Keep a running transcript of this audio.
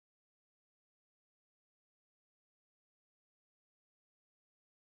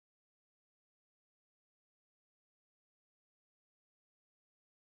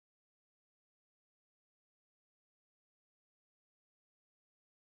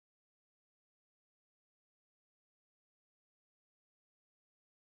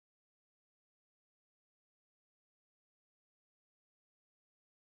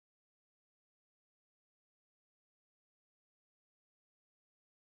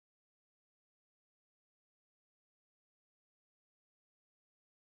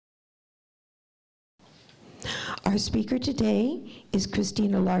Our speaker today is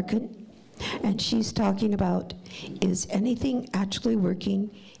Kristina Larkin, and she's talking about, is anything actually working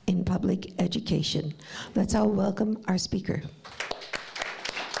in public education? Let's all welcome our speaker.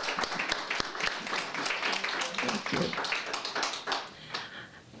 Thank you.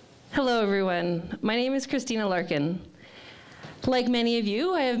 Hello, everyone. My name is Kristina Larkin. Like many of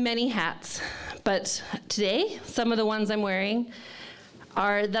you, I have many hats, but today, some of the ones I'm wearing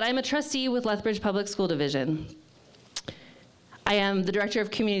are that I'm a trustee with Lethbridge Public School Division. I am the Director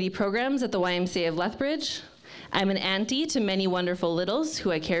of Community Programs at the YMCA of Lethbridge. I'm an auntie to many wonderful littles who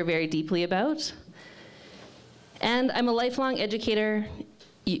I care very deeply about. And I'm a lifelong educator,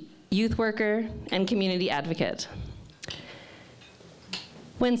 youth worker, and community advocate.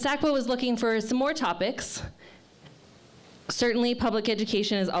 When SACPA was looking for some more topics, certainly public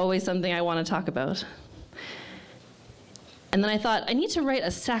education is always something I want to talk about. And then I thought, I need to write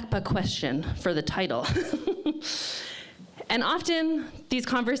a SACPA question for the title. And often, these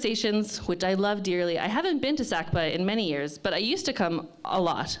conversations, which I love dearly, I haven't been to SACPA in many years, but I used to come a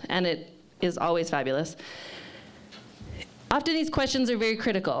lot, and it is always fabulous. Often these questions are very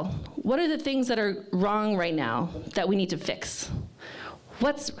critical. What are the things that are wrong right now that we need to fix?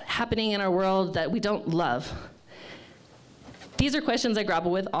 What's happening in our world that we don't love? These are questions I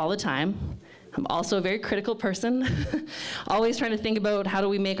grapple with all the time. I'm also a very critical person, always trying to think about how do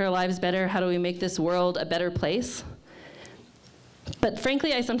we make our lives better, how do we make this world a better place? But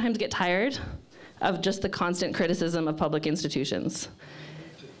frankly, I sometimes get tired of just the constant criticism of public institutions.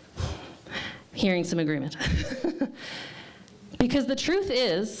 Hearing some agreement. Because the truth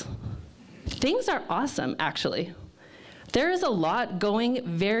is, things are awesome, actually. There is a lot going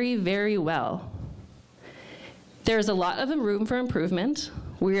very, very well. There is a lot of room for improvement.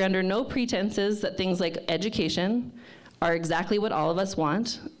 We're under no pretenses that things like education are exactly what all of us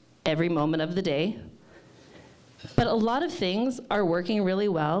want every moment of the day. But a lot of things are working really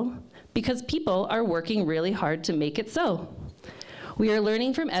well because people are working really hard to make it so. We are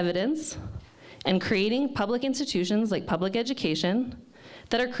learning from evidence and creating public institutions like public education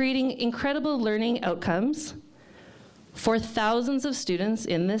that are creating incredible learning outcomes for thousands of students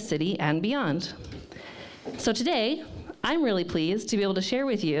in this city and beyond. So today, I'm really pleased to be able to share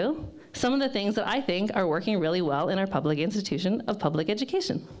with you some of the things that I think are working really well in our public institution of public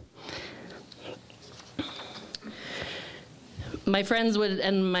education. My friends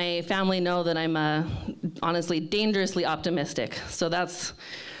and my family know that I'm honestly dangerously optimistic, so that's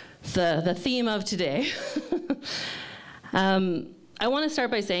the theme of today. I want to start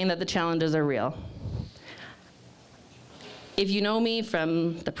by saying that the challenges are real. If you know me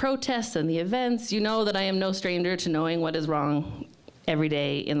from the protests and the events, you know that I am no stranger to knowing what is wrong every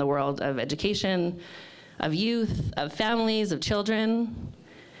day in the world of education, of youth, of families, of children,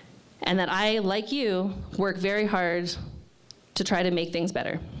 and that I, like you, work very hard to try to make things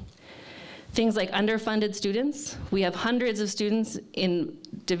better. Things like underfunded students. We have hundreds of students in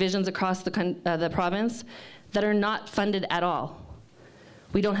divisions across the province that are not funded at all.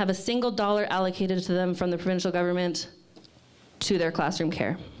 We don't have a single dollar allocated to them from the provincial government to their classroom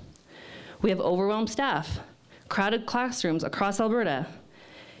care. We have overwhelmed staff, crowded classrooms across Alberta,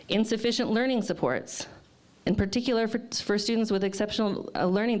 insufficient learning supports, in particular for students with exceptional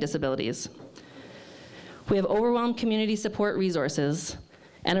learning disabilities. We have overwhelmed community support resources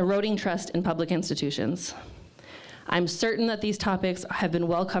and eroding trust in public institutions. I'm certain that these topics have been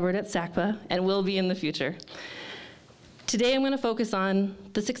well covered at SACPA and will be in the future. Today I'm going to focus on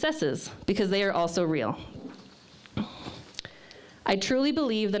the successes because they are also real. I truly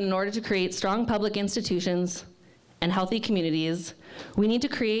believe that in order to create strong public institutions and healthy communities, we need to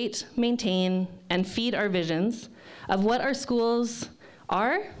create, maintain, and feed our visions of what our schools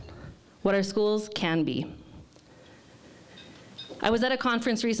are, what our schools can be. I was at a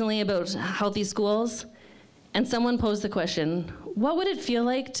conference recently about healthy schools, and someone posed the question, what would it feel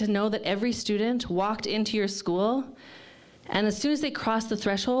like to know that every student walked into your school, and as soon as they crossed the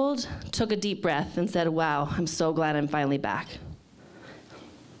threshold, took a deep breath and said, wow, I'm so glad I'm finally back.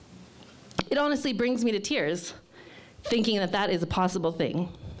 It honestly brings me to tears, thinking that that is a possible thing.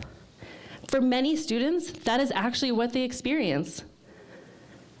 For many students, that is actually what they experience.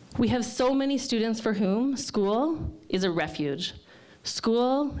 We have so many students for whom school is a refuge.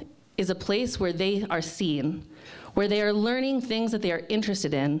 School is a place where they are seen, where they are learning things that they are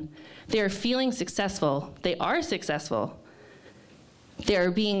interested in. They are feeling successful. They are successful. They are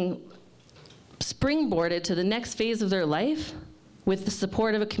being springboarded to the next phase of their life with the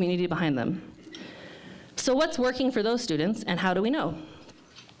support of a community behind them. So what's working for those students, and how do we know?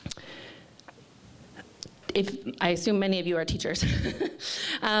 I assume many of you are teachers.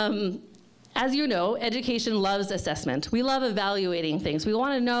 As you know, education loves assessment. We love evaluating things. We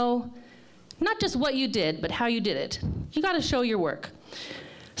want to know not just what you did, but how you did it. You got to show your work.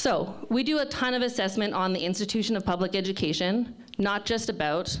 So we do a ton of assessment on the institution of public education, not just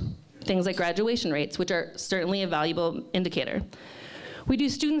about things like graduation rates, which are certainly a valuable indicator. We do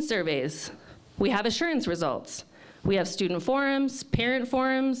student surveys. We have assurance results. We have student forums, parent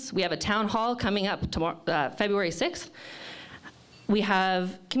forums. We have a town hall coming up tomorrow, February 6th. We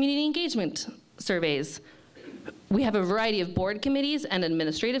have community engagement surveys. We have a variety of board committees and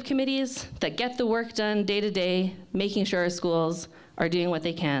administrative committees that get the work done day to day, making sure our schools are doing what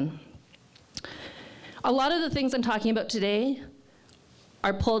they can. A lot of the things I'm talking about today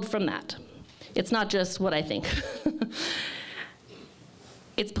are pulled from that. It's not just what I think.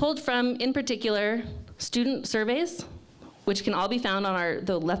 It's pulled from, in particular, student surveys, which can all be found on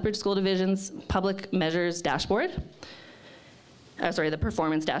the Lethbridge School Division's public measures dashboard. The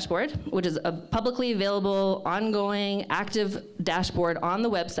performance dashboard, which is a publicly available, ongoing, active dashboard on the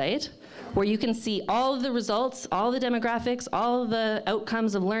website, where you can see all of the results, all the demographics, all of the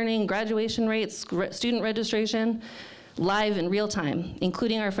outcomes of learning, graduation rates, student registration, live in real time,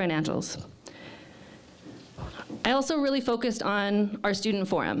 including our financials. I also really focused on our student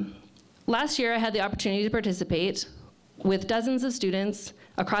forum. Last year, I had the opportunity to participate with dozens of students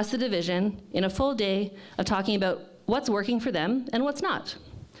across the division in a full day of talking about what's working for them and what's not.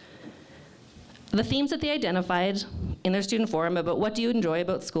 The themes that they identified in their student forum about what do you enjoy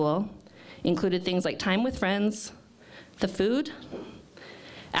about school included things like time with friends, the food,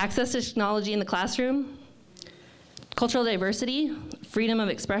 access to technology in the classroom, cultural diversity, freedom of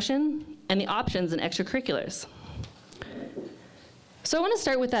expression, and the options in extracurriculars. So I want to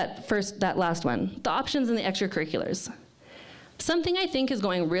start with that last one, the options in the extracurriculars. Something I think is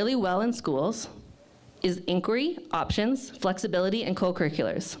going really well in schools is inquiry, options, flexibility, and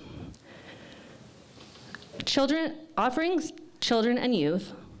co-curriculars. Offering children and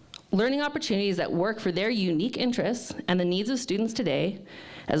youth learning opportunities that work for their unique interests and the needs of students today,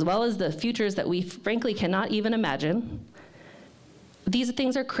 as well as the futures that we frankly cannot even imagine, these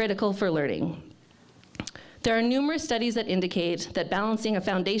things are critical for learning. There are numerous studies that indicate that balancing a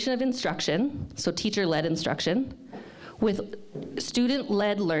foundation of instruction, so teacher-led instruction, with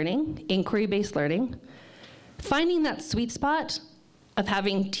student-led learning, inquiry-based learning, finding that sweet spot of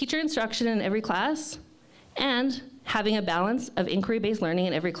having teacher instruction in every class and having a balance of inquiry-based learning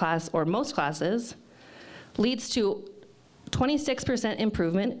in every class or most classes leads to 26%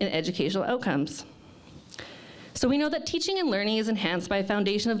 improvement in educational outcomes. So we know that teaching and learning is enhanced by a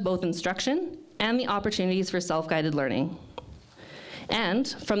foundation of both instruction and the opportunities for self-guided learning. And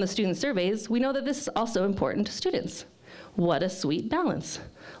from the student surveys, we know that this is also important to students. What a sweet balance.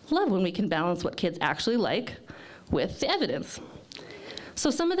 Love when we can balance what kids actually like with the evidence. So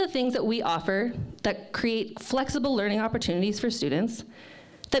some of the things that we offer that create flexible learning opportunities for students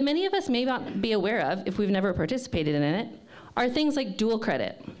that many of us may not be aware of if we've never participated in it are things like dual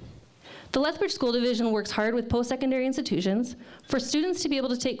credit. The Lethbridge School Division works hard with post-secondary institutions for students to be able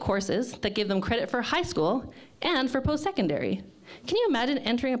to take courses that give them credit for high school and for post-secondary. Can you imagine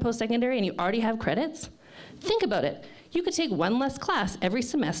entering a post-secondary and you already have credits? Think about it. You could take one less class every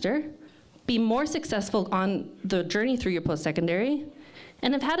semester, be more successful on the journey through your post-secondary,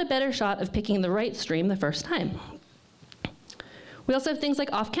 and have had a better shot of picking the right stream the first time. We also have things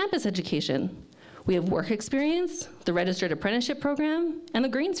like off-campus education. We have work experience, the registered apprenticeship program, and the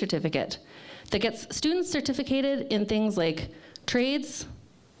green certificate that gets students certificated in things like trades,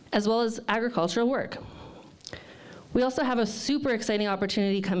 as well as agricultural work. We also have a super exciting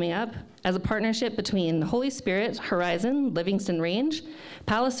opportunity coming up as a partnership between Holy Spirit, Horizon, Livingston Range,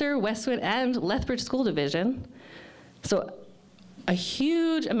 Palliser, Westwood, and Lethbridge School Division. So a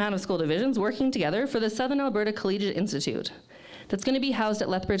huge amount of school divisions working together for the Southern Alberta Collegiate Institute that's going to be housed at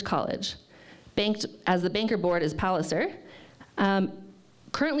Lethbridge College. Banked as the banker board is Palliser.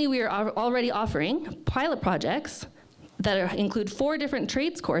 Currently, we are already offering pilot projects that include 4 different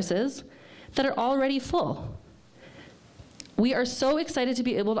trades courses that are already full. We are so excited to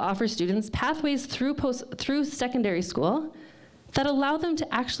be able to offer students pathways through secondary school that allow them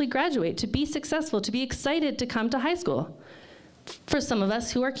to actually graduate, to be successful, to be excited to come to high school. For some of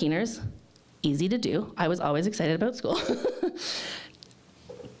us who are keeners, easy to do. I was always excited about school.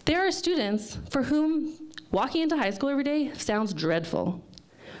 There are students for whom walking into high school every day sounds dreadful.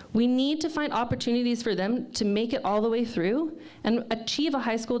 We need to find opportunities for them to make it all the way through and achieve a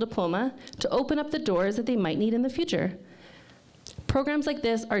high school diploma to open up the doors that they might need in the future. Programs like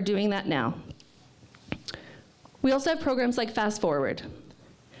this are doing that now. We also have programs like Fast Forward.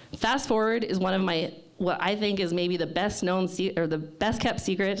 Fast Forward is one of my what I think is maybe the best known or the best kept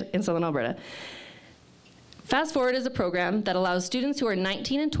secret in Southern Alberta. Fast Forward is a program that allows students who are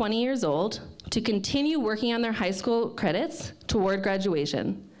 19 and 20 years old to continue working on their high school credits toward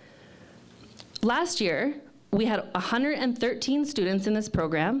graduation. Last year, we had 113 students in this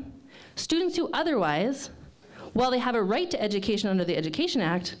program, students who otherwise, while they have a right to education under the Education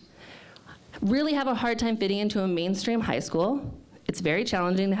Act, really have a hard time fitting into a mainstream high school. It's very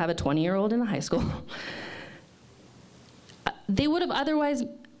challenging to have a 20-year-old in a high school. They would have otherwise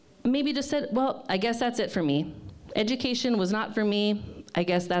maybe just said, well, I guess that's it for me. Education was not for me, I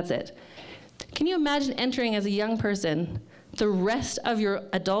guess that's it. Can you imagine entering as a young person the rest of your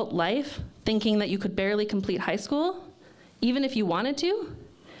adult life thinking that you could barely complete high school, even if you wanted to?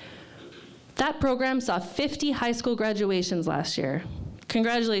 That program saw 50 high school graduations last year.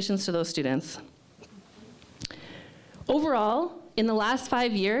 Congratulations to those students. Overall, in the last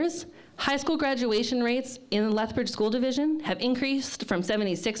 5 years, high school graduation rates in the Lethbridge School Division have increased from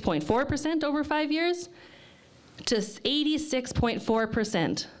 76.4% over 5 years to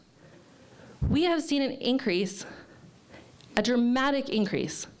 86.4%. We have seen an increase, a dramatic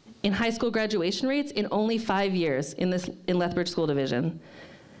increase in high school graduation rates in only 5 years in Lethbridge School Division.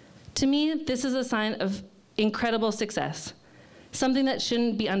 To me, this is a sign of incredible success, something that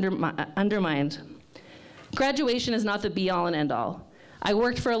shouldn't be undermined. Graduation is not the be-all and end-all. I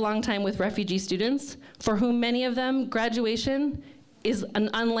worked for a long time with refugee students, for whom many of them, graduation is an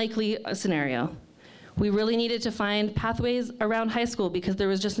unlikely scenario. We really needed to find pathways around high school because there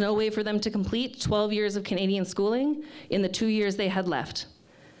was just no way for them to complete 12 years of Canadian schooling in the 2 years they had left.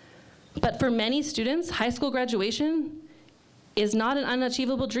 But for many students, high school graduation is not an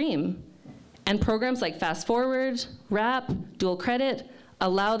unachievable dream. And programs like Fast Forward, RAP, dual credit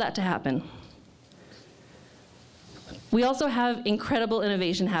allow that to happen. We also have incredible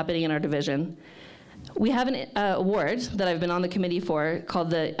innovation happening in our division. We have an award that I've been on the committee for called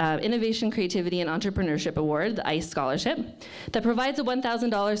the Innovation, Creativity, and Entrepreneurship Award, the ICE Scholarship, that provides a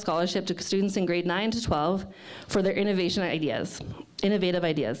 $1,000 scholarship to students in grade 9 to 12 for their innovative ideas.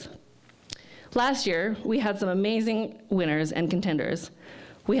 Last year, we had some amazing winners and contenders.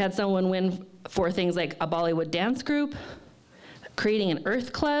 We had someone win for things like a Bollywood dance group, creating an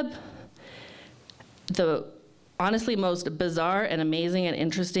Earth Club, the honestly most bizarre and amazing and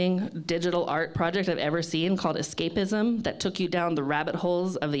interesting digital art project I've ever seen called Escapism that took you down the rabbit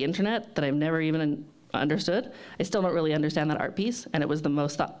holes of the internet that I've never even understood. I still don't really understand that art piece, and it was the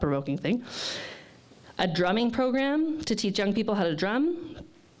most thought-provoking thing. A drumming program to teach young people how to drum,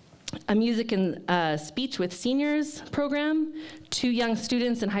 a music and speech with seniors program, 2 young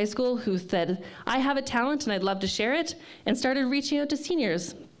students in high school who said, I have a talent and I'd love to share it, and started reaching out to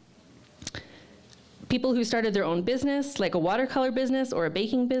seniors. People who started their own business, like a watercolor business or a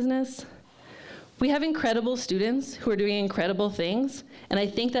baking business. We have incredible students who are doing incredible things, and I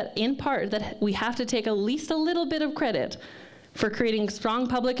think that in part that we have to take at least a little bit of credit for creating strong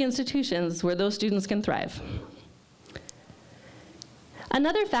public institutions where those students can thrive.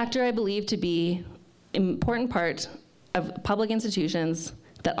 Another factor I believe to be an important part of public institutions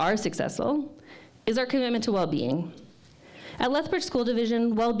that are successful is our commitment to well-being. At Lethbridge School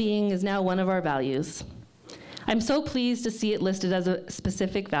Division, well-being is now one of our values. I'm so pleased to see it listed as a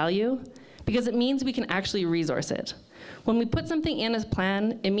specific value because it means we can actually resource it. When we put something in a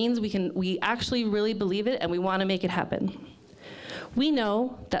plan, it means we actually really believe it and we want to make it happen. We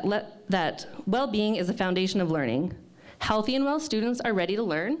know that well-being is the foundation of learning. Healthy and well students are ready to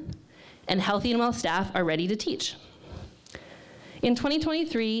learn, and healthy and well staff are ready to teach. In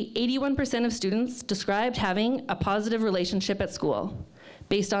 2023, 81% of students described having a positive relationship at school,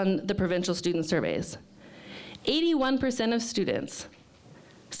 based on the provincial student surveys. 81% of students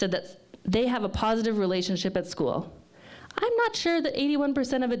said that they have a positive relationship at school. I'm not sure that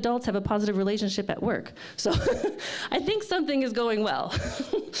 81% of adults have a positive relationship at work, so I think something is going well.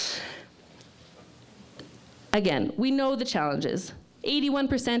 Again, we know the challenges.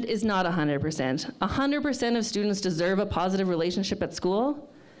 81% is not 100%. 100% of students deserve a positive relationship at school,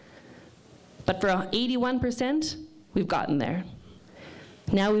 but for 81%, we've gotten there.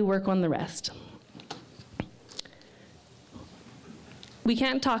 Now we work on the rest. We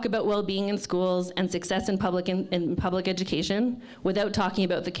can't talk about well-being in schools and success in public education without talking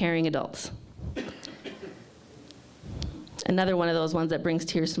about the caring adults. Another one of those ones that brings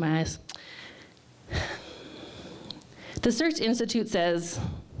tears to my eyes. The Search Institute says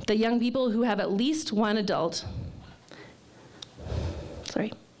that young people who have at least one adult,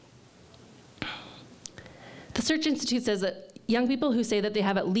 The Search Institute says that young people who say that they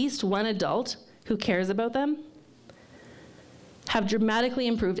have at least one adult who cares about them have dramatically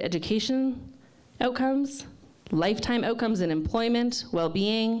improved education outcomes, lifetime outcomes in employment,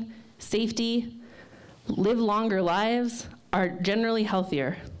 well-being, safety, live longer lives, are generally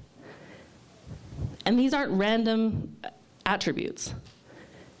healthier. And these aren't random attributes.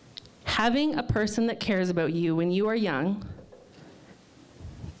 Having a person that cares about you when you are young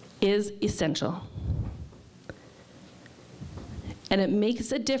is essential. And it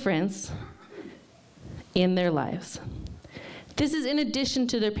makes a difference in their lives. This is in addition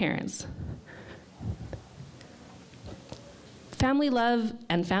to their parents. Family love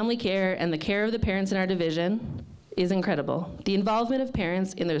and family care and the care of the parents in our division is incredible. The involvement of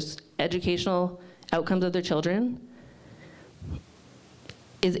parents in their educational outcomes of their children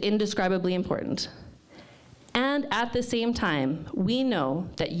is indescribably important. And at the same time, we know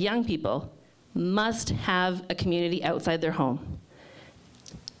that young people must have a community outside their home.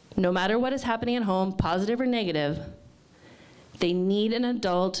 No matter what is happening at home, positive or negative, they need an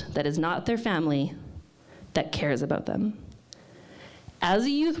adult that is not their family that cares about them. As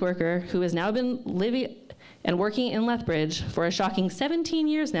a youth worker who has now been living and working in Lethbridge for a shocking 17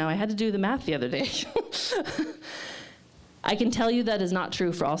 years now, I had to do the math the other day, I can tell you that is not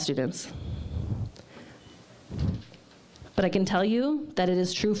true for all students. But I can tell you that it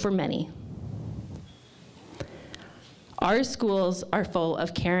is true for many. Our schools are full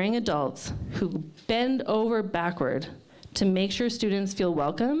of caring adults who bend over backward to make sure students feel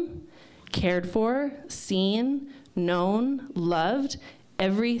welcome, cared for, seen, known, loved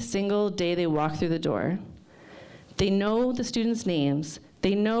every single day they walk through the door. They know the students' names.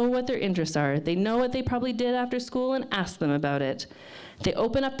 They know what their interests are. They know what they probably did after school and ask them about it. They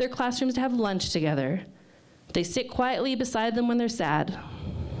open up their classrooms to have lunch together. They sit quietly beside them when they're sad.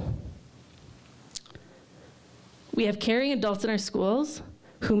 We have caring adults in our schools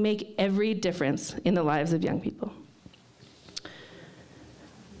who make every difference in the lives of young people.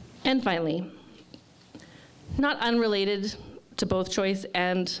 And finally, not unrelated to both choice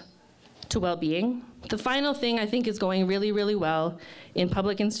and to well-being, the final thing I think is going really, really well in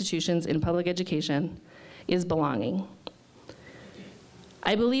public institutions, in public education, is belonging.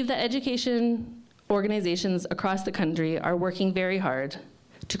 I believe that education organizations across the country are working very hard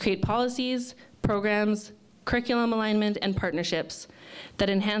to create policies, programs, curriculum alignment, and partnerships that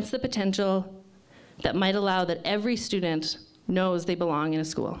enhance the potential that might allow that every student knows they belong in a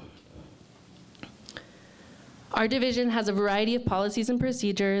school. Our division has a variety of policies and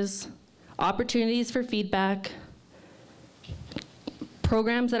procedures, opportunities for feedback,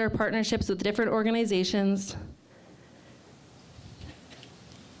 programs that are partnerships with different organizations,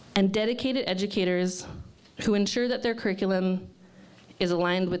 and dedicated educators who ensure that their curriculum is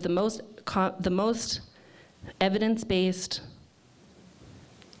aligned with the most evidence-based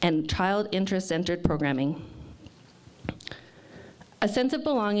and child interest-centered programming. A sense of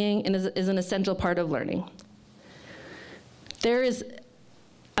belonging is an essential part of learning. There is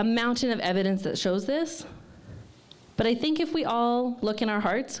a mountain of evidence that shows this, but I think if we all look in our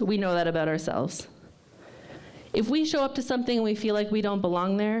hearts, we know that about ourselves. If we show up to something and we feel like we don't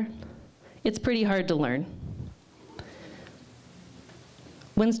belong there, it's pretty hard to learn.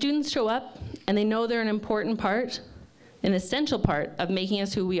 When students show up and they know they're an important part, an essential part of making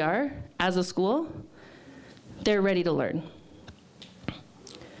us who we are as a school, they're ready to learn.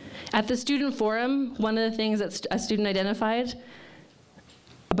 At the student forum, one of the things that a student identified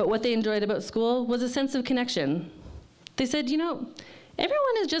about what they enjoyed about school was a sense of connection. They said, you know,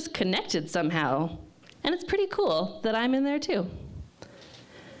 everyone is just connected somehow, and it's pretty cool that I'm in there too.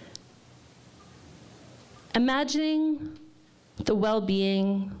 Imagining the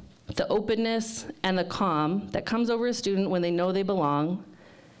well-being, the openness, and the calm that comes over a student when they know they belong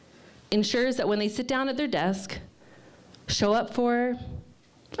ensures that when they sit down at their desk, show up for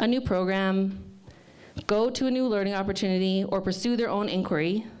a new program, go to a new learning opportunity, or pursue their own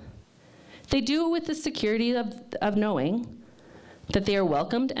inquiry, they do it with the security of knowing that they are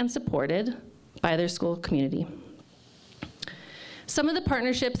welcomed and supported by their school community. Some of the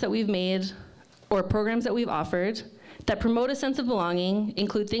partnerships that we've made or programs that we've offered that promote a sense of belonging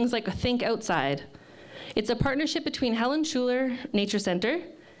include things like Think Outside. It's a partnership between Helen Schuler Nature Center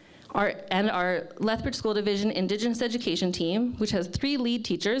and our Lethbridge School Division Indigenous education team, which has 3 lead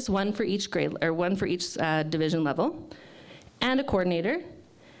teachers, one for each grade, or one for each division level, and a coordinator.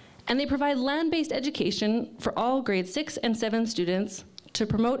 And they provide land-based education for all grade 6 and 7 students to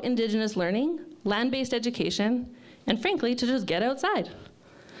promote Indigenous learning, land-based education, and frankly, to just get outside.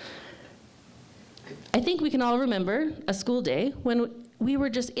 I think we can all remember a school day when we were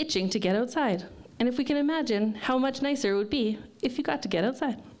just itching to get outside. And if we can imagine how much nicer it would be if you got to get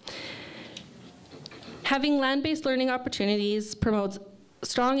outside. Having land-based learning opportunities promotes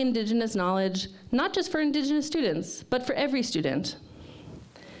strong Indigenous knowledge, not just for Indigenous students, but for every student.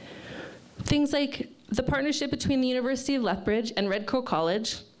 Things like the partnership between the University of Lethbridge and Red Crow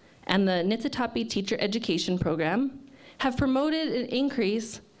College and the Nitsitapi Teacher Education Program have promoted an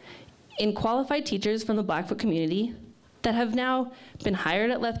increase in qualified teachers from the Blackfoot community that have now been hired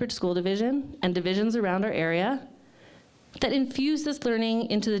at Lethbridge School Division and divisions around our area that infuse this learning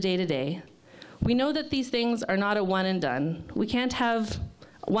into the day-to-day. We know that these things are not a one and done. We can't have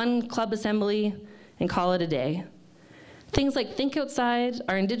one club assembly and call it a day. Things like Think Outside,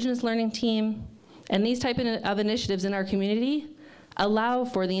 our Indigenous learning team, and these type of initiatives in our community allow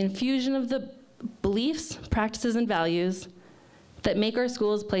for the infusion of the beliefs, practices, and values that make our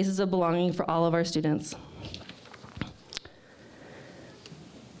schools places of belonging for all of our students.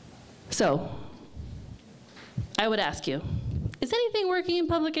 So, I would ask you, is anything working in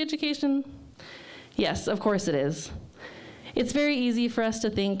public education? Yes, of course it is. It's very easy for us to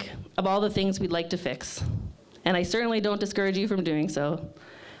think of all the things we'd like to fix, and I certainly don't discourage you from doing so.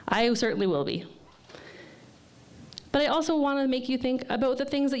 I certainly will be. But I also want to make you think about the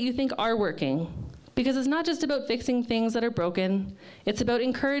things that you think are working, because it's not just about fixing things that are broken, it's about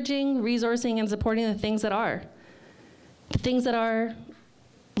encouraging, resourcing, and supporting the things that are. The things that are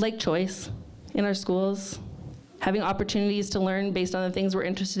like choice in our schools, having opportunities to learn based on the things we're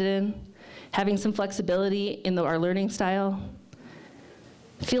interested in, having some flexibility in our learning style,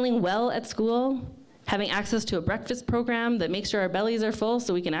 feeling well at school, having access to a breakfast program that makes sure our bellies are full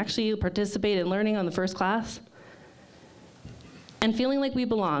so we can actually participate in learning on the first class, and feeling like we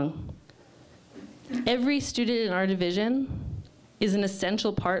belong. Every student in our division is an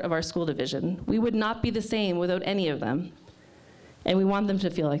essential part of our school division. We would not be the same without any of them, and we want them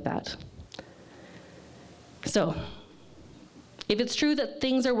to feel like that. So, if it's true that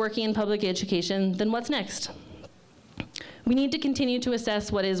things are working in public education, then what's next? We need to continue to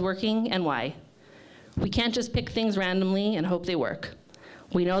assess what is working and why. We can't just pick things randomly and hope they work.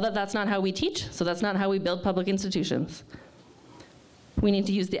 We know that that's not how we teach, so that's not how we build public institutions. We need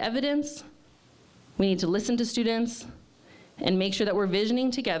to use the evidence, we need to listen to students, and make sure that we're visioning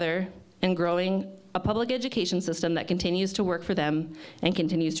together and growing a public education system that continues to work for them and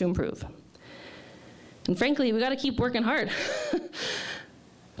continues to improve. And frankly, we gotta keep working hard.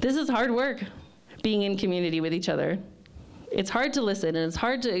 This is hard work, being in community with each other. It's hard to listen, and it's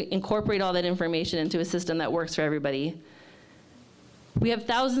hard to incorporate all that information into a system that works for everybody. We have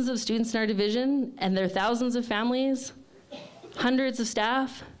thousands of students in our division, and there are thousands of families, hundreds of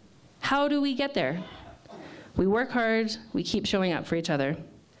staff. How do we get there? We work hard, we keep showing up for each other.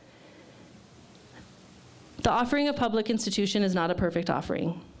 The offering of public institution is not a perfect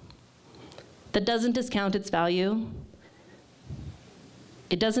offering. That doesn't discount its value.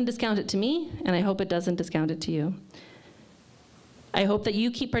 It doesn't discount it to me, and I hope it doesn't discount it to you. I hope that you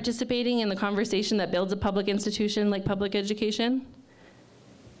keep participating in the conversation that builds a public institution like public education.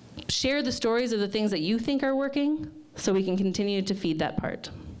 Share the stories of the things that you think are working so we can continue to feed that part.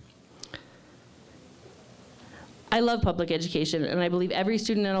 I love public education, and I believe every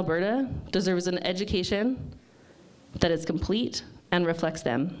student in Alberta deserves an education that is complete and reflects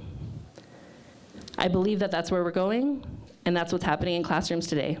them. I believe that that's where we're going, and that's what's happening in classrooms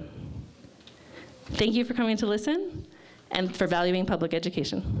today. Thank you for coming to listen and for valuing public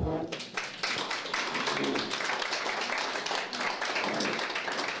education.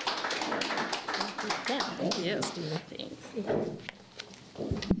 Yeah, thank you. Thanks.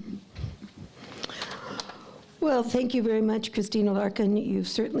 Well, thank you very much, Kristina Larkin. You've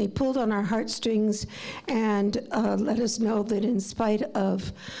certainly pulled on our heartstrings and let us know that in spite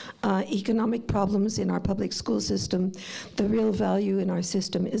of economic problems in our public school system, the real value in our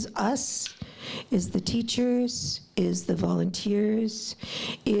system is us, is the teachers, is the volunteers,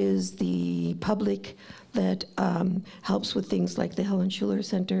 is the public that helps with things like the Helen Schuler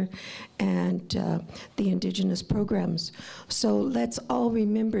Center and the Indigenous programs. So let's all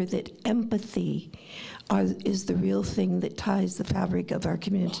remember that empathy is the real thing that ties the fabric of our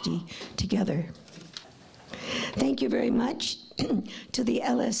community together. Thank you very much to the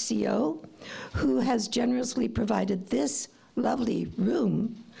LSCO, who has generously provided this lovely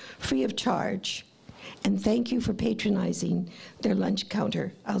room free of charge. And thank you for patronizing their lunch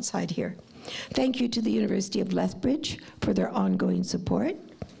counter outside here. Thank you to the University of Lethbridge for their ongoing support.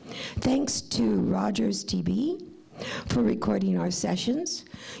 Thanks to Rogers TV for recording our sessions.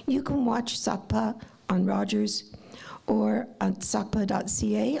 You can watch SACPA on Rogers or on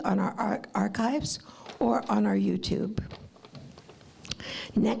SACPA.ca on our archives or on our YouTube.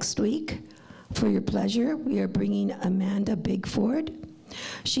 Next week, for your pleasure, we are bringing Amanda Bigford.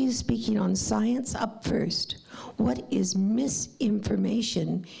 She's speaking on Science Up First, What is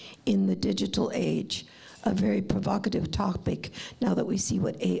misinformation in the digital age? A very provocative topic now that we see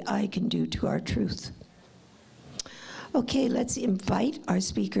what AI can do to our truth. Okay, let's invite our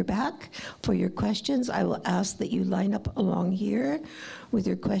speaker back for your questions. I will ask that you line up along here with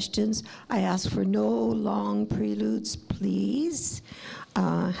your questions. I ask for no long preludes, please.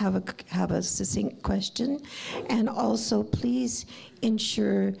 Have a succinct question. And also, please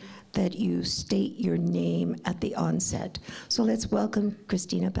ensure that you state your name at the onset. So let's welcome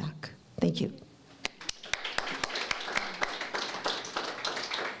Kristina back. Thank you.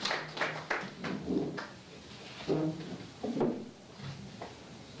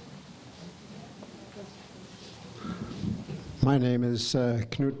 My name is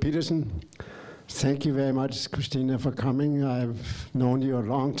Knut Petersen. Thank you very much, Kristina, for coming. I've known you a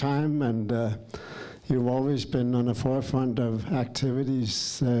long time, and you've always been on the forefront of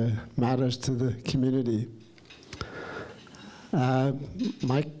activities that matters to the community.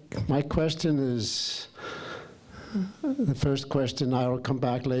 My question is, the first question, I will come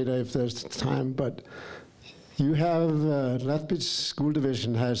back later if there's time, but you have, Lethbridge School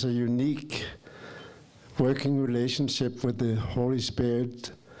Division has a unique working relationship with the Holy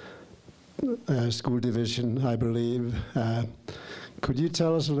Spirit School Division, I believe. Could you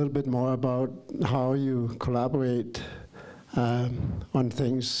tell us a little bit more about how you collaborate on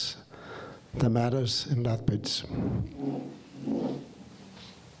things that matters in Lethbridge?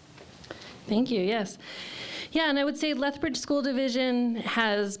 Thank you, yes. Yeah, and I would say Lethbridge School Division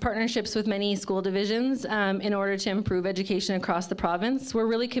has partnerships with many school divisions in order to improve education across the province. We're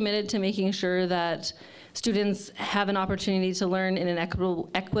really committed to making sure that students have an opportunity to learn in an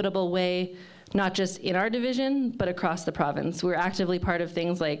equitable way, not just in our division, but across the province. We're actively part of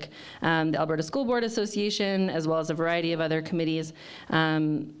things like the Alberta School Board Association, as well as a variety of other committees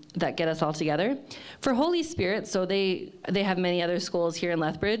that get us all together. For Holy Spirit, so they have many other schools here in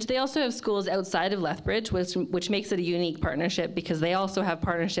Lethbridge. They also have schools outside of Lethbridge, which makes it a unique partnership because they also have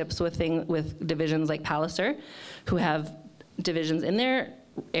partnerships with divisions like Palliser, who have divisions in their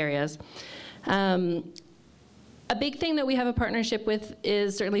areas. A big thing that we have a partnership with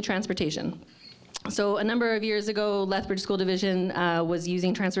is certainly transportation. So a number of years ago, Lethbridge School Division was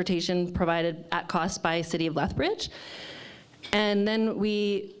using transportation provided at cost by City of Lethbridge. And then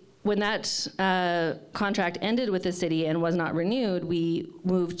when that contract ended with the city and was not renewed, we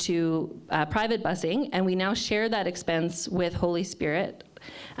moved to private busing, and we now share that expense with Holy Spirit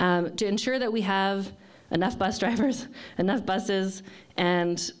to ensure that we have enough bus drivers, enough buses,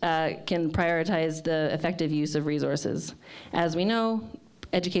 and can prioritize the effective use of resources. As we know,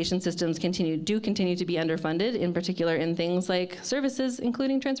 education systems do continue to be underfunded, in particular in things like services,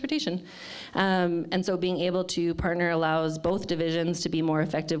 including transportation. And so being able to partner allows both divisions to be more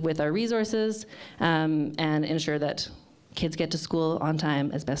effective with our resources and ensure that kids get to school on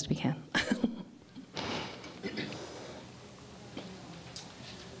time as best we can.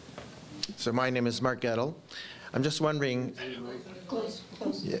 So my name is Mark Gettle. I'm just wondering. Close.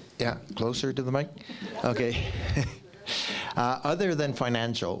 Yeah, closer to the mic? Okay. Other than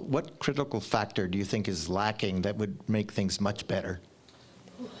financial, what critical factor do you think is lacking that would make things much better?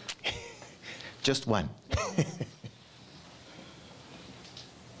 Just one.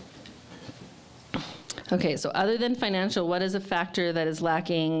 Okay, so other than financial, what is a factor that is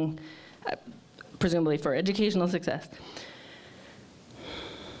lacking, presumably for educational success?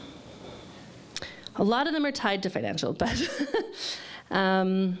 A lot of them are tied to financial, but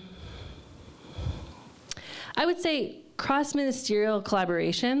I would say cross-ministerial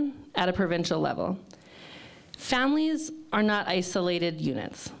collaboration at a provincial level. Families are not isolated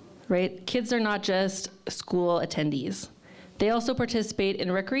units, right? Kids are not just school attendees. They also participate in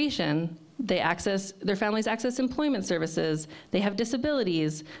recreation. Their families access employment services. They have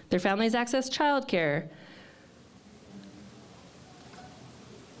disabilities. Their families access childcare.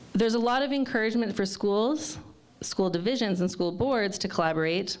 There's a lot of encouragement for schools, school divisions, and school boards to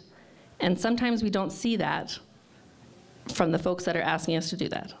collaborate, and sometimes we don't see that from the folks that are asking us to do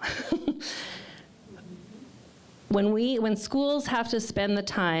that. When schools have to spend the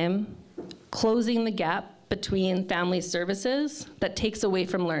time closing the gap between family services, that takes away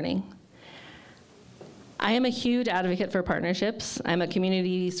from learning. I am a huge advocate for partnerships. I'm a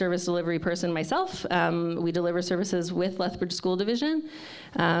community service delivery person myself. We deliver services with Lethbridge School Division.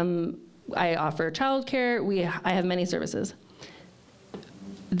 I offer childcare. I have many services.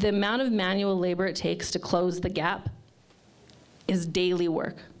 The amount of manual labor it takes to close the gap is daily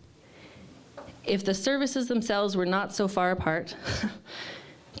work. If the services themselves were not so far apart,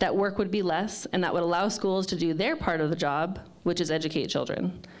 that work would be less, and that would allow schools to do their part of the job, which is educate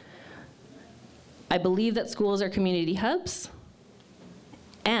children. I believe that schools are community hubs,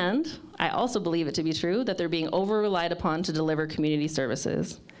 and I also believe it to be true that they're being over-relied upon to deliver community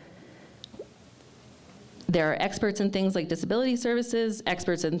services. There are experts in things like disability services,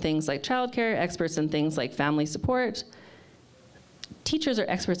 experts in things like childcare, experts in things like family support. Teachers are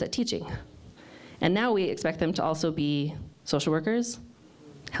experts at teaching. And now we expect them to also be social workers,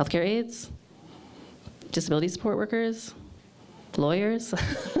 healthcare aides, disability support workers, lawyers.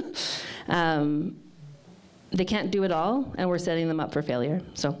 They can't do it all, and we're setting them up for failure.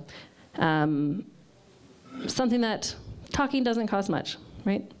 So something that talking doesn't cost much,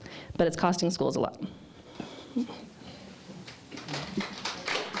 right? But it's costing schools a lot.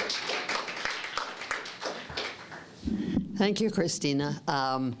 Thank you,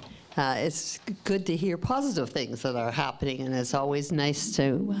 Kristina. It's good to hear positive things that are happening, and it's always nice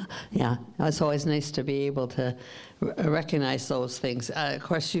to, it's always nice to be able to recognize those things. Of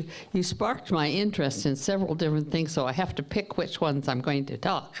course, you sparked my interest in several different things, so I have to pick which ones I'm going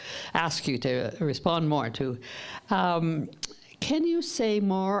to ask you to respond more to. Can you say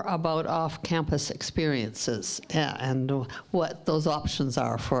more about off-campus experiences and what those options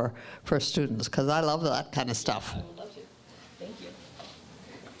are for students? Because I love that kind of stuff.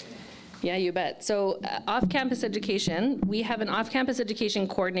 Yeah, you bet. So off-campus education, we have an off-campus education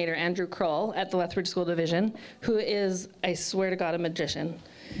coordinator, Andrew Kroll, at the Lethbridge School Division, who is, I swear to God, a magician.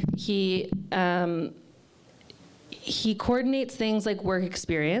 He coordinates things like work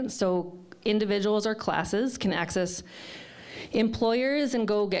experience, so individuals or classes can access employers and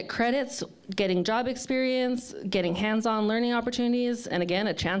go get credits, getting job experience, getting hands-on learning opportunities, and again,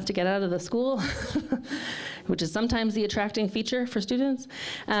 a chance to get out of the school, which is sometimes the attracting feature for students.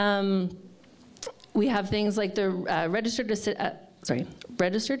 We have things like the Registered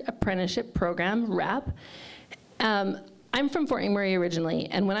Apprenticeship Program, RAP. I'm from Fort McMurray originally,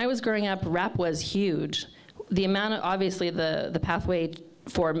 and when I was growing up, RAP was huge. The amount of, obviously, the pathway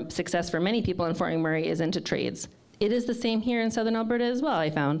for success for many people in Fort McMurray is into trades. It is the same here in Southern Alberta as well,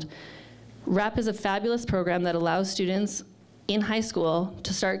 I found. RAP is a fabulous program that allows students in high school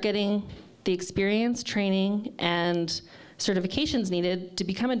to start getting the experience, training, and certifications needed to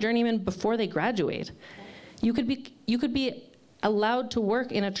become a journeyman before they graduate. You could be allowed to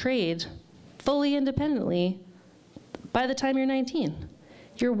work in a trade fully independently by the time you're 19.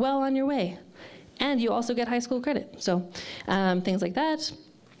 You're well on your way. And you also get high school credit. So things like that.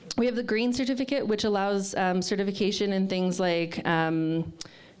 We have the Green Certificate, which allows certification in things like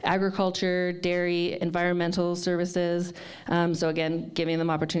agriculture, dairy, environmental services. So again, giving them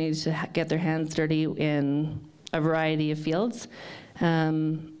opportunities to get their hands dirty in a variety of fields. Yeah,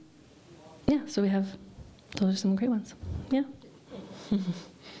 so we have, those are some great ones. Yeah.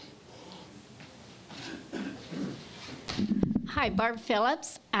 Hi, Barb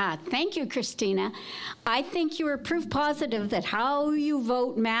Phillips. Thank you, Kristina. I think you were proof positive that how you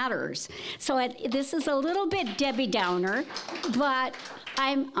vote matters. So this is a little bit Debbie Downer, but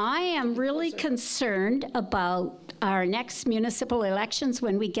I am really concerned about our next municipal elections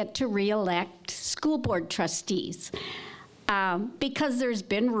when we get to re-elect school board trustees. Because there's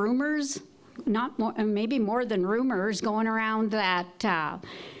been rumors, not more, maybe more than rumors, going around that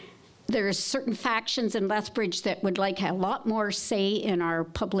there's certain factions in Lethbridge that would like a lot more say in our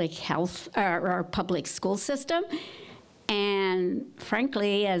public health, our public school system. And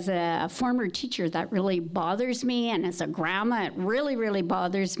frankly, as a former teacher, that really bothers me. And as a grandma, it really, really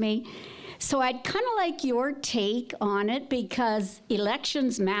bothers me. So I'd kind of like your take on it, because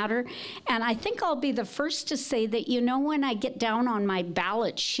elections matter. And I think I'll be the first to say that, you know, when I get down on my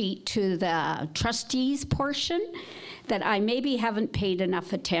ballot sheet to the trustees portion, that I maybe haven't paid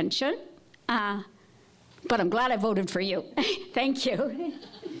enough attention, but I'm glad I voted for you. Thank you.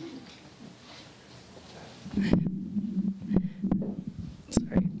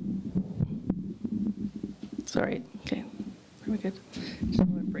 Sorry, okay, are we good? Just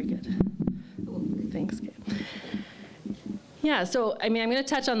don't want to break it. Thanks, okay. Yeah, so, I mean, I'm gonna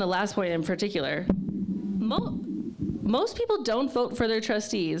touch on the last point in particular. Most people don't vote for their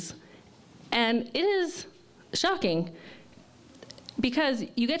trustees, and it is shocking, because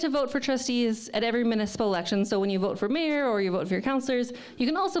you get to vote for trustees at every municipal election. So when you vote for mayor or you vote for your councillors, you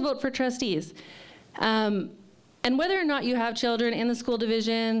can also vote for trustees. And whether or not you have children in the school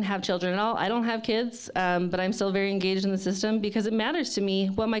division, have children at all, I don't have kids, but I'm still very engaged in the system because it matters to me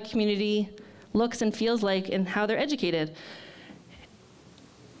what my community looks and feels like and how they're educated.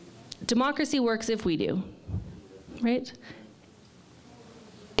 Democracy works if we do, right?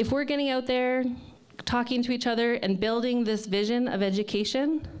 If we're getting out there, talking to each other and building this vision of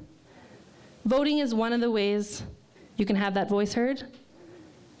education, voting is one of the ways you can have that voice heard,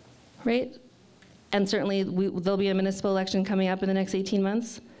 right? and certainly there'll be a municipal election coming up in the next 18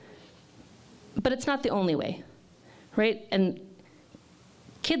 months. But it's not the only way, right? And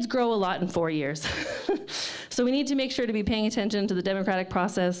kids grow a lot in 4 years. So we need to make sure to be paying attention to the democratic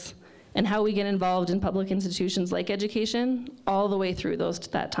process and how we get involved in public institutions like education all the way through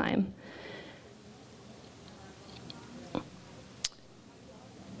that time.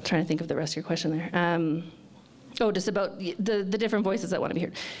 Trying to think of the rest of your question there. Just about the different voices that want to be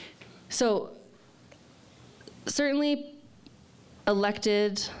heard. So certainly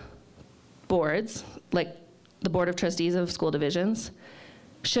elected boards, like the Board of Trustees of school divisions,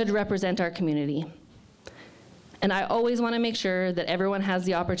 should represent our community. And I always want to make sure that everyone has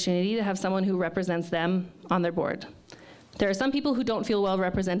the opportunity to have someone who represents them on their board. There are some people who don't feel well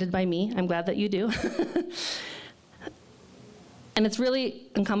represented by me. I'm glad that you do. And it's really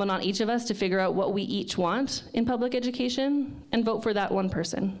incumbent on each of us to figure out what we each want in public education and vote for that one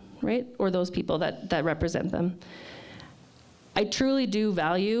person, right? Or those people that represent them. I truly do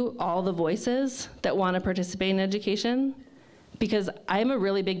value all the voices that want to participate in education, because I'm a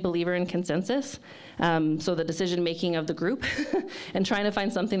really big believer in consensus, so the decision-making of the group, and trying to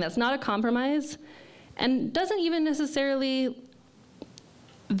find something that's not a compromise and doesn't even necessarily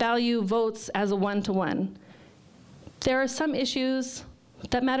value votes as a one-to-one. There are some issues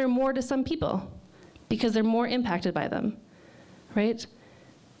that matter more to some people because they're more impacted by them, right?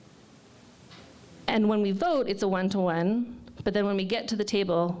 And when we vote, it's a one-to-one, but then when we get to the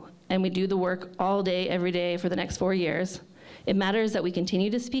table and we do the work all day, every day for the next 4 years, it matters that we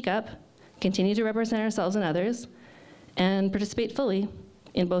continue to speak up, continue to represent ourselves and others, and participate fully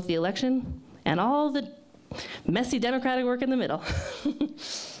in both the election and all the messy democratic work in the middle.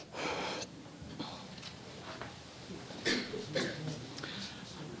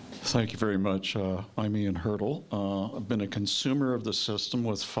 Thank you very much. I'm Ian Hurdle. I've been a consumer of the system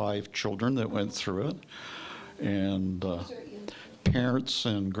with 5 children that went through it, and parents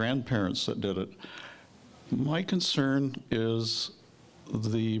and grandparents that did it. My concern is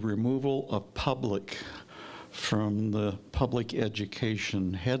the removal of public from the public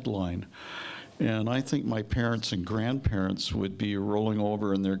education headline. And I think my parents and grandparents would be rolling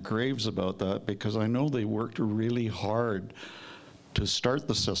over in their graves about that, because I know they worked really hard to start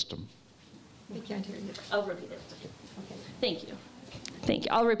the system. We can't hear you. I'll repeat it. Okay. Thank you. Thank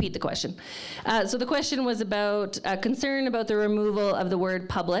you. I'll repeat the question. So the question was about concern about the removal of the word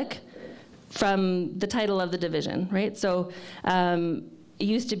public from the title of the division, right? So it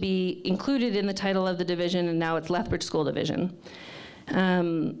used to be included in the title of the division, and now it's Lethbridge School Division.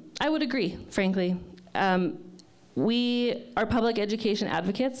 I would agree, frankly. We are public education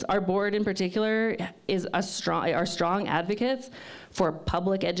advocates. Our board in particular are strong advocates for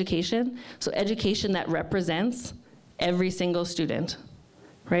public education, so education that represents every single student,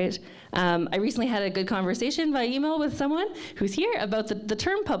 right? I recently had a good conversation by email with someone who's here about the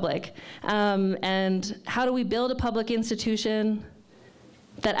term public, and how do we build a public institution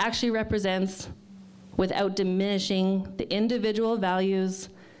that actually represents without diminishing the individual values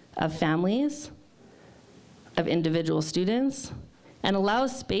of families, of individual students, and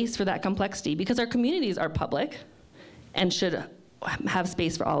allows space for that complexity, because our communities are public and should have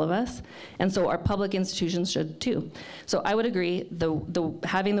space for all of us, and so our public institutions should too. So I would agree,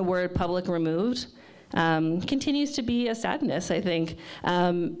 having the word public removed continues to be a sadness, I think,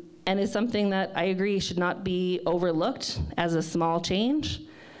 and is something that I agree should not be overlooked as a small change.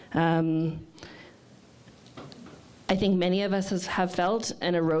 I think many of us have felt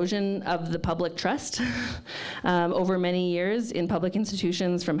an erosion of the public trust over many years in public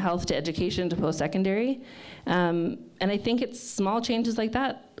institutions, from health to education to post-secondary. And I think it's small changes like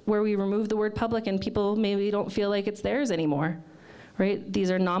that where we remove the word public and people maybe don't feel like it's theirs anymore, right?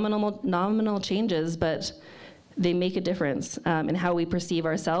 These are nominal changes, but they make a difference in how we perceive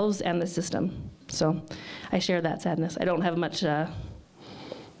ourselves and the system. So I share that sadness. I don't have much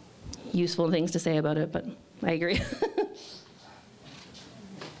useful things to say about it, but I agree.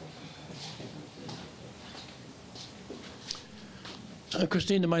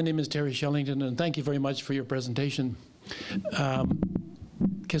 Kristina, my name is Terry Shellington, and thank you very much for your presentation.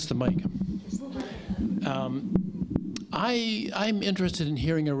 Kiss the mic. I'm interested in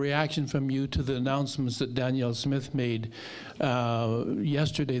hearing a reaction from you to the announcements that Danielle Smith made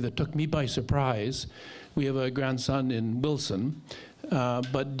yesterday that took me by surprise. We have a grandson in Wilson,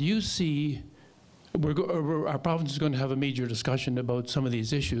 but do you see our province is going to have a major discussion about some of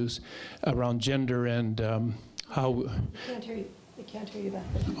these issues around gender and how... Can't hear you. I can't hear you back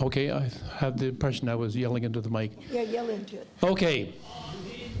there. Okay, I have the impression I was yelling into the mic. Yeah, yell into it. Okay.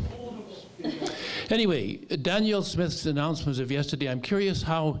 Anyway, Danielle Smith's announcements of yesterday, I'm curious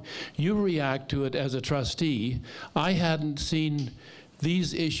how you react to it as a trustee. I hadn't seen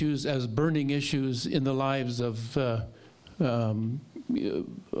these issues as burning issues in the lives of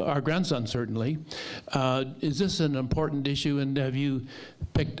our grandson, certainly. Is this an important issue, and have you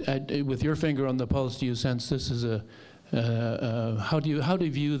picked, with your finger on the pulse, do you sense this is a, how do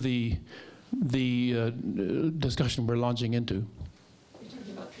you view the discussion we're launching into?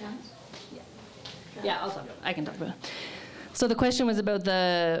 Yeah, I'll talk about it. I can talk about it. So the question was about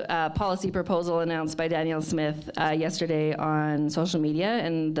the policy proposal announced by Danielle Smith yesterday on social media,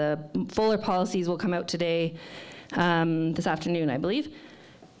 and the fuller policies will come out today, this afternoon, I believe.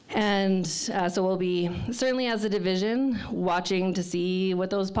 And so we'll be, certainly as a division, watching to see what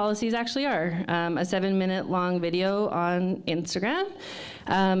those policies actually are. A 7-minute long video on Instagram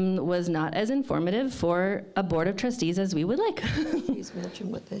was not as informative for a board of trustees as we would like. Please mention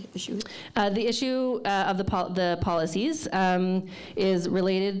what the issue is. The issue of the policies is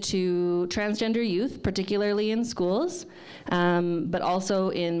related to transgender youth, particularly in schools, but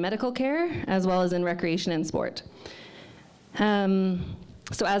also in medical care, as well as in recreation and sport.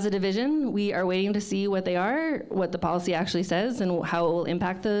 So as a division, we are waiting to see what they are, what the policy actually says, and how it will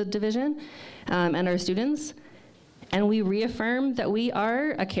impact the division and our students. And we reaffirm that we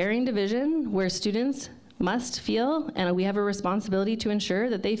are a caring division where students must feel, and we have a responsibility to ensure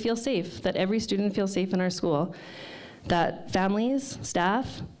that they feel safe, that every student feels safe in our school, that families,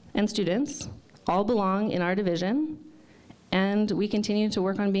 staff, and students all belong in our division, and we continue to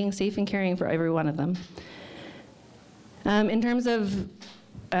work on being safe and caring for every one of them. In terms of,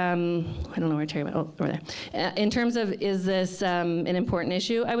 I don't know where I'm talking about, oh, over there. In terms of, is this an important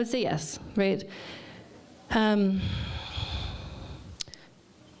issue? I would say yes, right?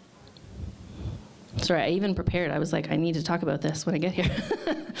 Sorry, I even prepared. I was like, I need to talk about this when I get here.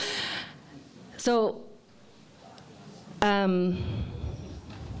 So,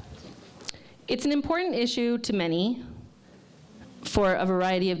 it's an important issue to many for a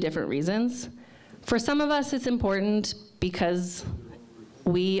variety of different reasons. For some of us, it's important because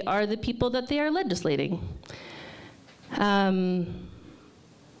we are the people that they are legislating.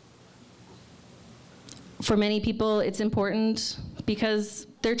 For many people, it's important because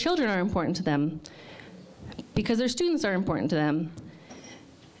their children are important to them, because their students are important to them.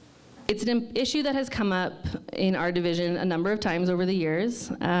 It's an issue that has come up in our division a number of times over the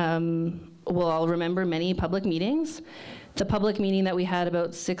years. We'll all remember many public meetings. The public meeting that we had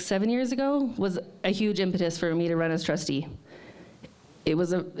about 6-7 years ago was a huge impetus for me to run as trustee. It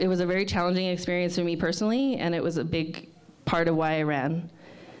was a very challenging experience for me personally, and it was a big part of why I ran.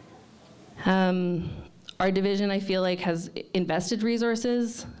 Our division, I feel like, has invested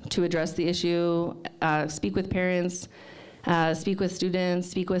resources to address the issue, speak with parents, speak with students,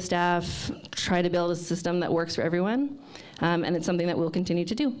 speak with staff, try to build a system that works for everyone, and it's something that we'll continue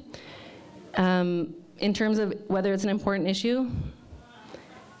to do. In terms of whether it's an important issue,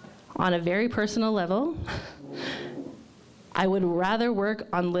 on a very personal level, I would rather work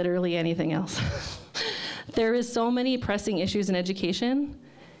on literally anything else. There is so many pressing issues in education,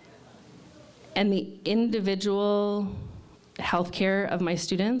 and the individual healthcare of my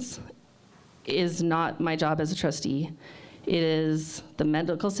students is not my job as a trustee. It is the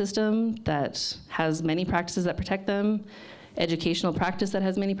medical system that has many practices that protect them, educational practice that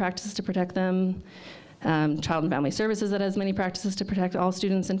has many practices to protect them, child and family services that has many practices to protect all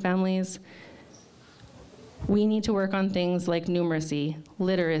students and families. We need to work on things like numeracy,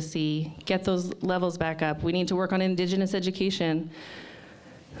 literacy, get those levels back up. We need to work on Indigenous education.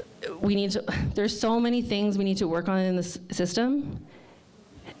 There's so many things we need to work on in this system.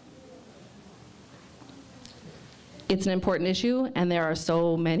 It's an important issue, and there are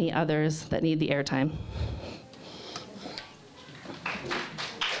so many others that need the airtime.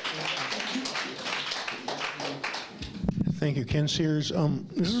 Thank you, Ken Sears.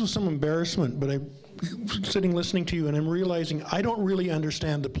 This is some embarrassment, but I'm sitting listening to you and I'm realizing I don't really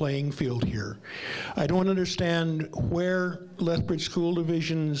understand the playing field here. I don't understand where Lethbridge School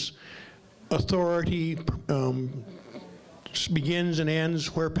Division's authority begins and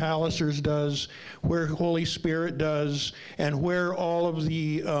ends, where Palliser's does, where Holy Spirit does, and where all of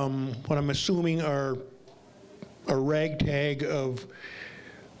the, what I'm assuming are a ragtag of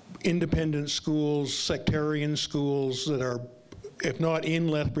independent schools, sectarian schools that are, if not in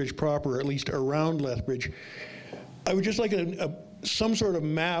Lethbridge proper, at least around Lethbridge. I would just like some sort of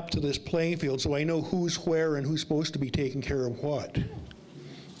map to this playing field so I know who's where and who's supposed to be taking care of what.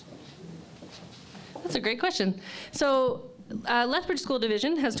 That's a great question. So Lethbridge School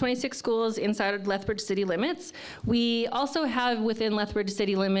Division has 26 schools inside Lethbridge city limits. We also have within Lethbridge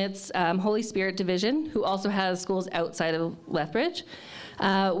city limits Holy Spirit Division, who also has schools outside of Lethbridge.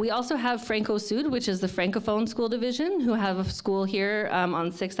 We also have Franco Sud, which is the Francophone School Division, who have a school here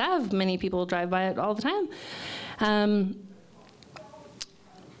on 6th Ave. Many people drive by it all the time.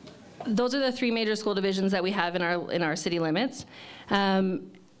 Those are the three major school divisions that we have in our city limits.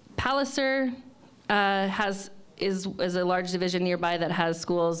 Palliser is a large division nearby that has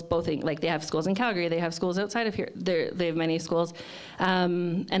schools both in, like they have schools in Calgary, they have schools outside of here, they have many schools.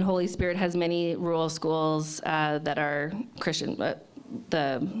 And Holy Spirit has many rural schools that are Christian, but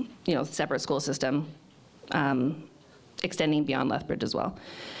the separate school system extending beyond Lethbridge as well.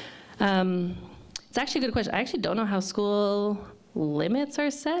 It's actually a good question. I actually don't know how school limits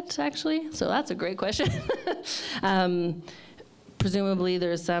are set, actually, so that's a great question. Presumably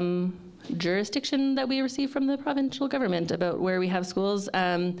there's some jurisdiction that we receive from the provincial government about where we have schools.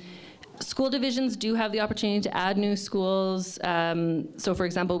 School divisions do have the opportunity to add new schools. So for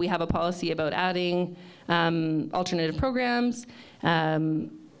example, we have a policy about adding alternative programs.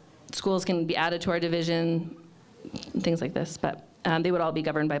 Schools can be added to our division, things like this, but they would all be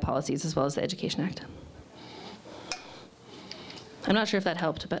governed by policies as well as the Education Act. I'm not sure if that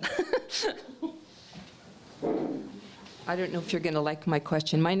helped, but. I don't know if you're going to like my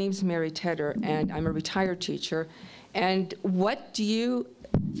question. My name's Mary Tedder, and I'm a retired teacher. And what do you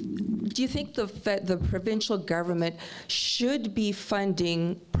think the provincial government should be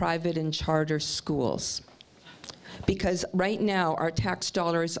funding private and charter schools? Because right now, our tax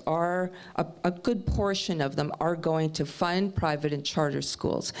dollars are, a good portion of them are going to fund private and charter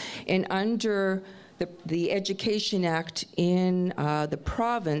schools. And under the Education Act in the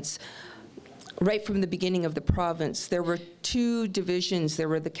province, right from the beginning of the province, there were two divisions. There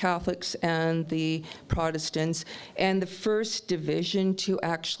were the Catholics and the Protestants. And the first division to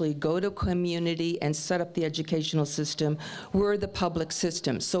actually go to community and set up the educational system were the public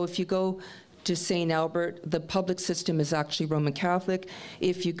systems. So if you go to St. Albert, the public system is actually Roman Catholic.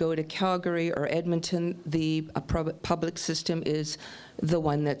 If you go to Calgary or Edmonton, the public system is the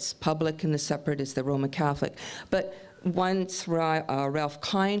one that's public, and the separate is the Roman Catholic. But once Ralph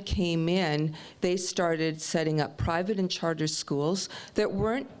Klein came in, they started setting up private and charter schools that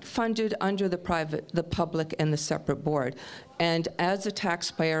weren't funded under the public and the separate board. And as a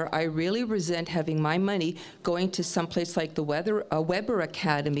taxpayer, I really resent having my money going to someplace like the Weber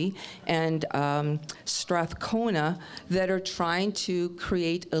Academy and Strathcona that are trying to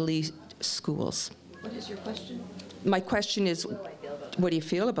create elite schools. What is your question? My question is, what do you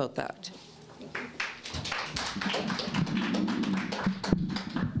feel about that?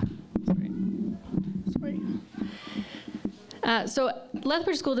 So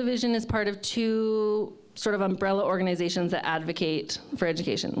Lethbridge School Division is part of two sort of umbrella organizations that advocate for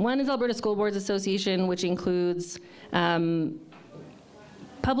education. One is Alberta School Boards Association, which includes public,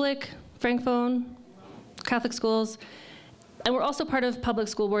 Francophone, Catholic schools. And we're also part of Public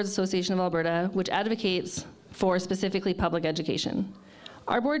School Boards Association of Alberta, which advocates for specifically public education.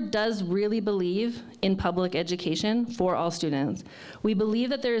 Our board does really believe in public education for all students. We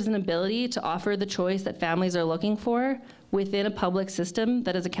believe that there is an ability to offer the choice that families are looking for within a public system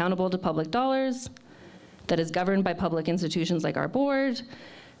that is accountable to public dollars, that is governed by public institutions like our board.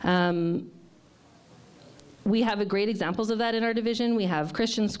 We have great examples of that in our division. We have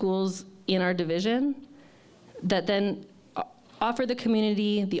Christian schools in our division that then offer the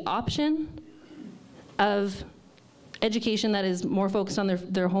community the option of education that is more focused on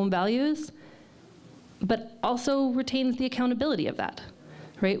their home values, but also retains the accountability of that,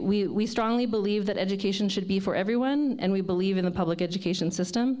 right? We strongly believe that education should be for everyone, and we believe in the public education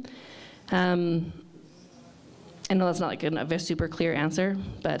system. I know that's not like a super clear answer,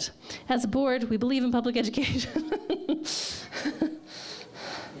 but as a board, we believe in public education.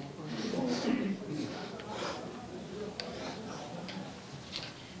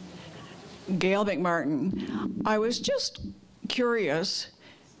 Gail McMartin. I was just curious,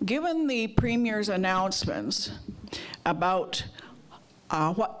 given the Premier's announcements about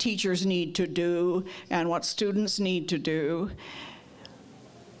what teachers need to do and what students need to do,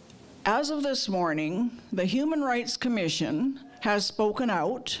 as of this morning, the Human Rights Commission has spoken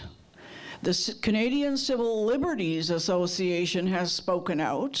out. The Canadian Civil Liberties Association has spoken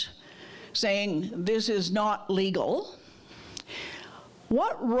out, saying this is not legal.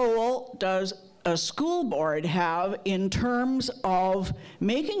 What role does a school board have in terms of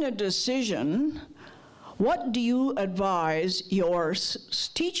making a decision? What do you advise your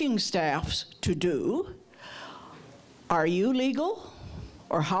teaching staffs to do? Are you legal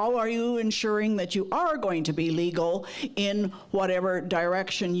Or how are you ensuring that you are going to be legal in whatever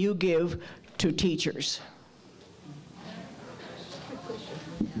direction you give to teachers?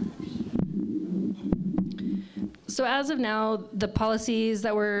 So as of now, the policies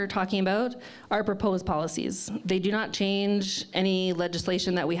that we're talking about are proposed policies. They do not change any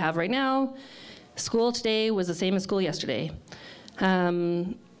legislation that we have right now. School today was the same as school yesterday.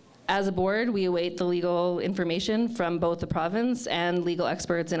 As a board, we await the legal information from both the province and legal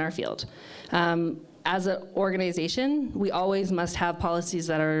experts in our field. As an organization, we always must have policies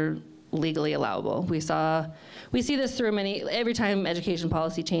that are legally allowable. We see this through every time education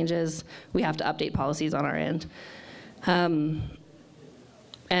policy changes, we have to update policies on our end.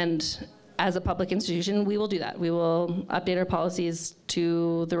 And as a public institution, we will do that. We will update our policies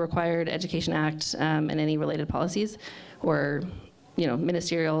to the required Education Act and any related policies or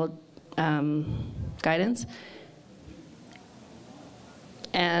ministerial guidance.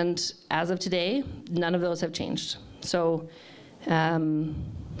 And as of today, none of those have changed. So,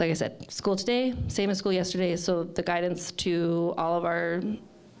 like I said, school today, same as school yesterday. So the guidance to all of our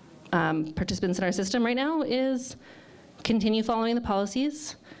participants in our system right now is continue following the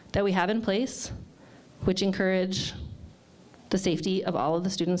policies that we have in place, which encourage the safety of all of the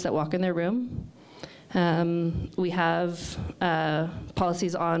students that walk in their room. We have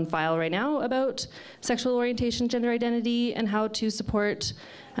policies on file right now about sexual orientation, gender identity, and how to support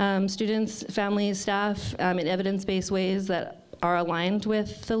students, families, staff in evidence-based ways that are aligned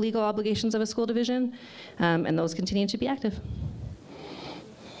with the legal obligations of a school division, and those continue to be active.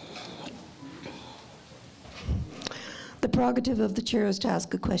 The prerogative of the chair is to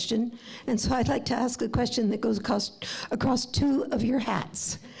ask a question, and so I'd like to ask a question that goes across two of your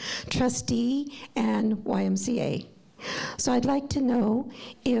hats, Trustee and YMCA. So I'd like to know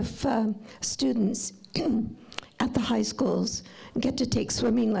if students at the high schools get to take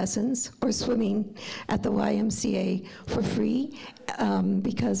swimming lessons or swimming at the YMCA for free,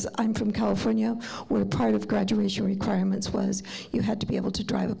 because I'm from California, where part of graduation requirements was you had to be able to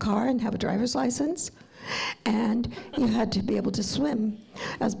drive a car and have a driver's license, and you had to be able to swim,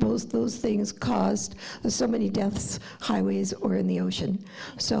 as both those things caused so many deaths, highways or in the ocean.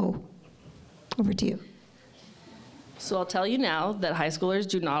 So, over to you. So I'll tell you now that high schoolers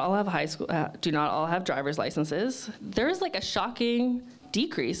do not all have driver's licenses. There is like a shocking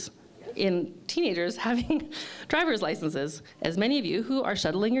decrease in teenagers having driver's licenses, as many of you who are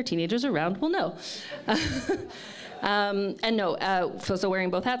shuttling your teenagers around will know. And no, so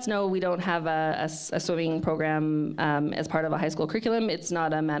wearing both hats, no, we don't have a swimming program as part of a high school curriculum. It's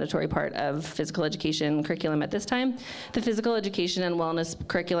not a mandatory part of physical education curriculum at this time. The physical education and wellness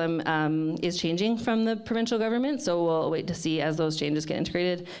curriculum is changing from the provincial government, so we'll wait to see as those changes get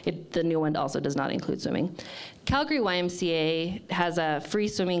integrated. The new one also does not include swimming. Calgary YMCA has a free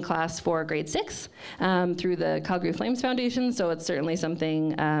swimming class for grade 6 through the Calgary Flames Foundation, so it's certainly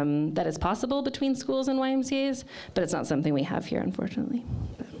something that is possible between schools and YMCAs, but it's not something we have here, unfortunately.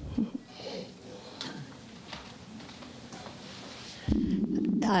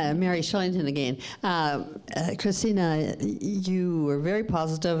 Mary Shillington again. Kristina, you were very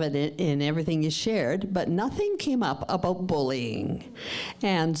positive in everything you shared, but nothing came up about bullying.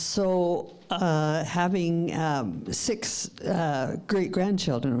 And so having 6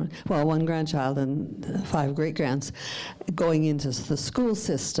 great-grandchildren, well, 1 grandchild and 5 great-grands, going into the school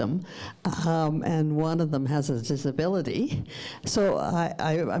system, and one of them has a disability. So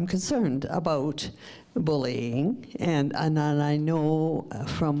I'm concerned about bullying, and I know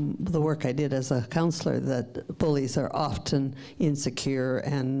from the work I did as a counselor that bullies are often insecure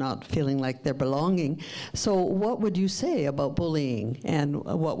and not feeling like they're belonging. So what would you say about bullying, and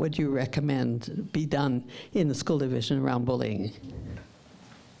what would you recommend be done in the school division around bullying?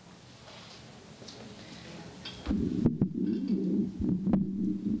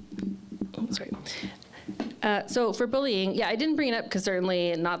 Sorry. So for bullying, yeah, I didn't bring it up because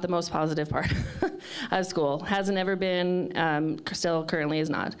certainly not the most positive part of school. Hasn't ever been, still currently is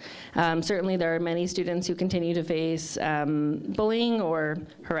not. Certainly there are many students who continue to face bullying or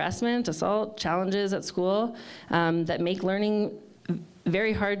harassment, assault, challenges at school that make learning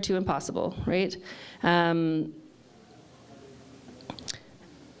very hard to impossible, right?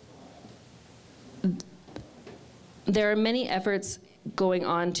 There are many efforts going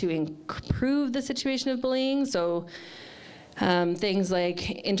on to improve the situation of bullying. So things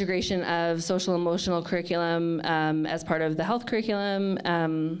like integration of social emotional curriculum as part of the health curriculum,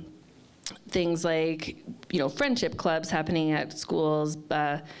 things like, friendship clubs happening at schools,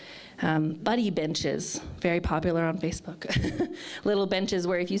 buddy benches, very popular on Facebook. Little benches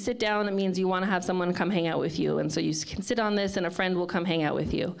where if you sit down, it means you want to have someone come hang out with you. And so you can sit on this and a friend will come hang out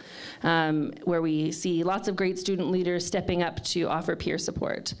with you. Where we see lots of great student leaders stepping up to offer peer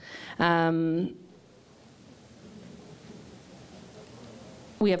support.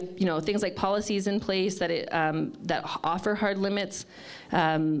 We have, things like policies in place that that offer hard limits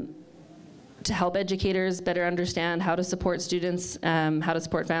to help educators better understand how to support students, how to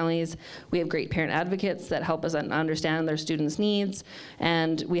support families. We have great parent advocates that help us understand their students' needs.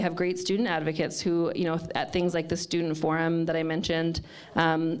 And we have great student advocates who, at things like the student forum that I mentioned,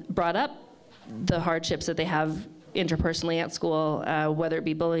 brought up the hardships that they have interpersonally at school, whether it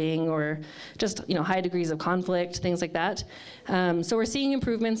be bullying or just high degrees of conflict, things like that. So we're seeing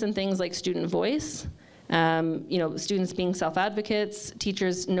improvements in things like student voice, students being self-advocates,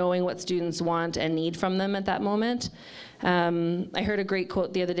 teachers knowing what students want and need from them at that moment. I heard a great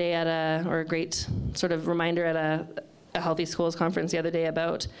quote the other day or a great sort of reminder at a Healthy Schools conference the other day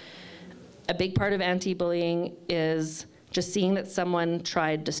about a big part of anti-bullying is just seeing that someone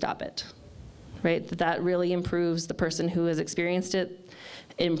tried to stop it. Right, that really improves the person who has experienced it.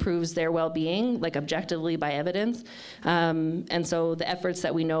 It improves their well-being, like objectively by evidence. And so the efforts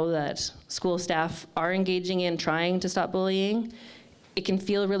that we know that school staff are engaging in trying to stop bullying, it can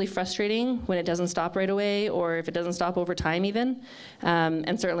feel really frustrating when it doesn't stop right away or if it doesn't stop over time even.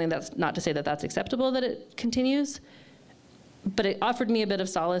 And certainly that's not to say that that's acceptable that it continues. But it offered me a bit of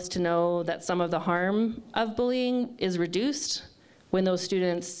solace to know that some of the harm of bullying is reduced when those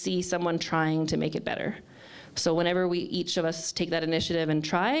students see someone trying to make it better. So whenever each of us take that initiative and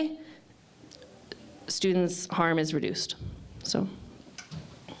try, students' harm is reduced. So.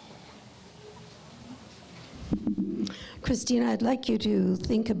 Kristina, I'd like you to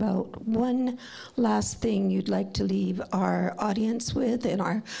think about one last thing you'd like to leave our audience with and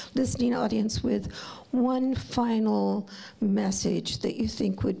our listening audience with, one final message that you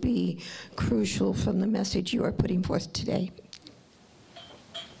think would be crucial from the message you are putting forth today.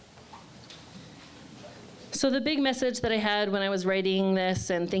 So the big message that I had when I was writing this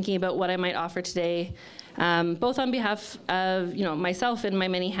and thinking about what I might offer today, both on behalf of myself and my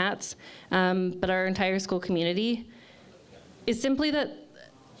many hats, but our entire school community, is simply that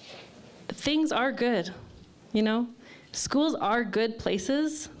things are good. Schools are good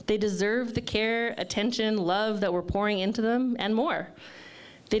places. They deserve the care, attention, love that we're pouring into them, and more.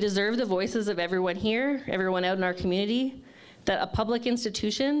 They deserve the voices of everyone here, everyone out in our community. That a public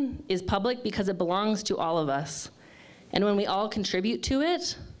institution is public because it belongs to all of us. And when we all contribute to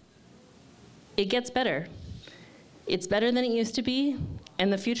it, it gets better. It's better than it used to be,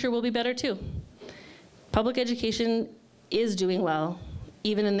 and the future will be better too. Public education is doing well,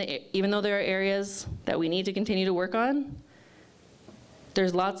 even though there are areas that we need to continue to work on.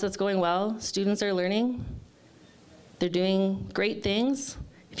 There's lots that's going well. Students are learning. They're doing great things.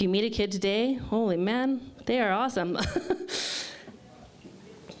 If you meet a kid today, holy man, they are awesome.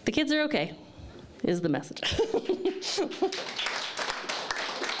 The kids are okay, is the message.